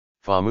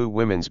FAMU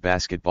Women's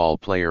basketball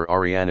player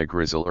Ahriahna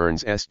Grizzle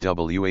earns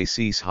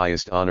SWAC's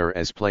highest honor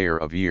as Player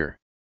of Year.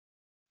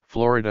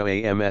 Florida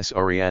A&M's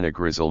Ahriahna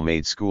Grizzle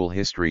made school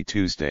history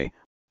Tuesday,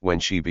 when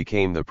she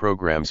became the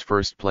program's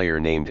first player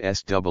named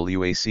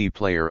SWAC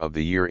Player of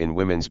the Year in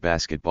women's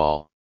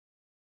basketball.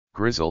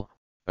 Grizzle,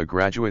 a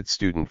graduate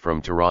student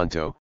from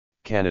Toronto,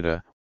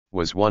 Canada,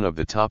 was one of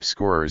the top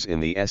scorers in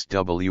the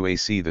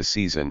SWAC this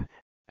season,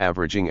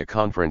 averaging a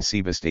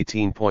conference-best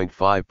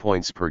 18.5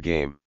 points per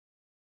game.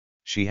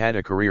 She had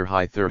a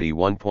career-high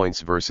 31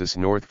 points versus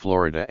North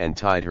Florida and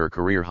tied her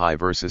career-high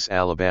versus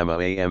Alabama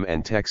A&M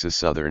and Texas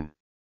Southern.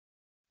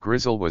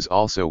 Grizzle was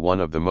also one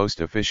of the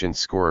most efficient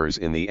scorers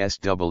in the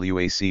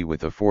SWAC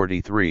with a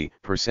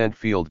 43%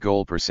 field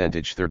goal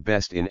percentage, third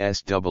best in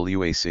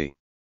SWAC.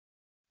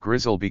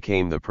 Grizzle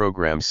became the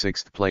program's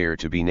sixth player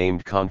to be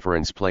named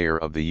Conference Player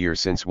of the Year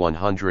since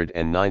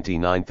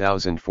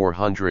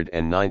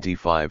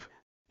 199,495,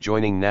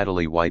 joining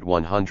Natalie White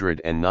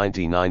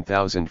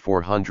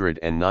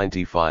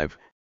 199,495,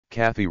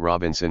 Cathy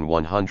Robinson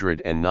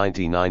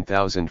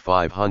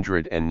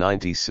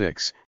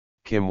 199,596,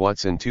 Kim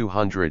Watson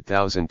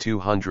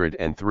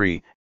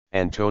 200,203,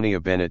 Antonia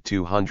Bennett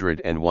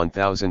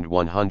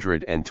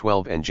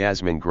 201,112 and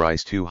Jasmine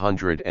Grice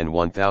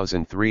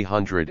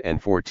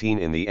 201,314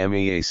 in the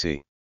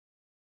MEAC.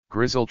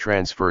 Grizzle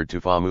transferred to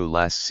FAMU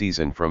last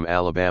season from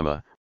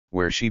Alabama,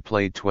 where she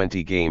played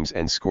 20 games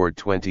and scored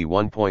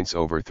 21 points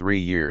over 3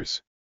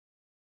 years.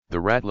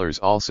 The Rattlers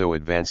also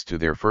advanced to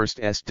their first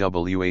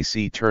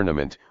SWAC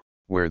tournament,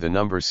 where the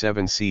number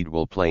 7 seed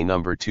will play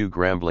number 2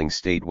 Grambling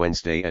State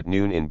Wednesday at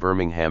noon in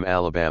Birmingham,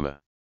 Alabama.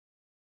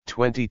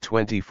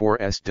 2024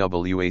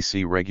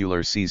 SWAC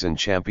regular season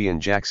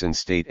champion Jackson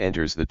State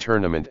enters the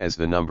tournament as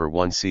the number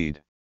 1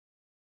 seed.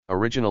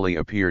 Originally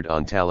appeared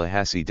on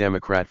Tallahassee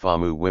Democrat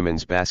FAMU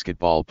women's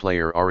basketball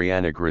player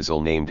Ahriahna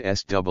Grizzle named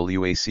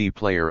SWAC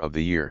Player of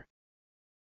the Year.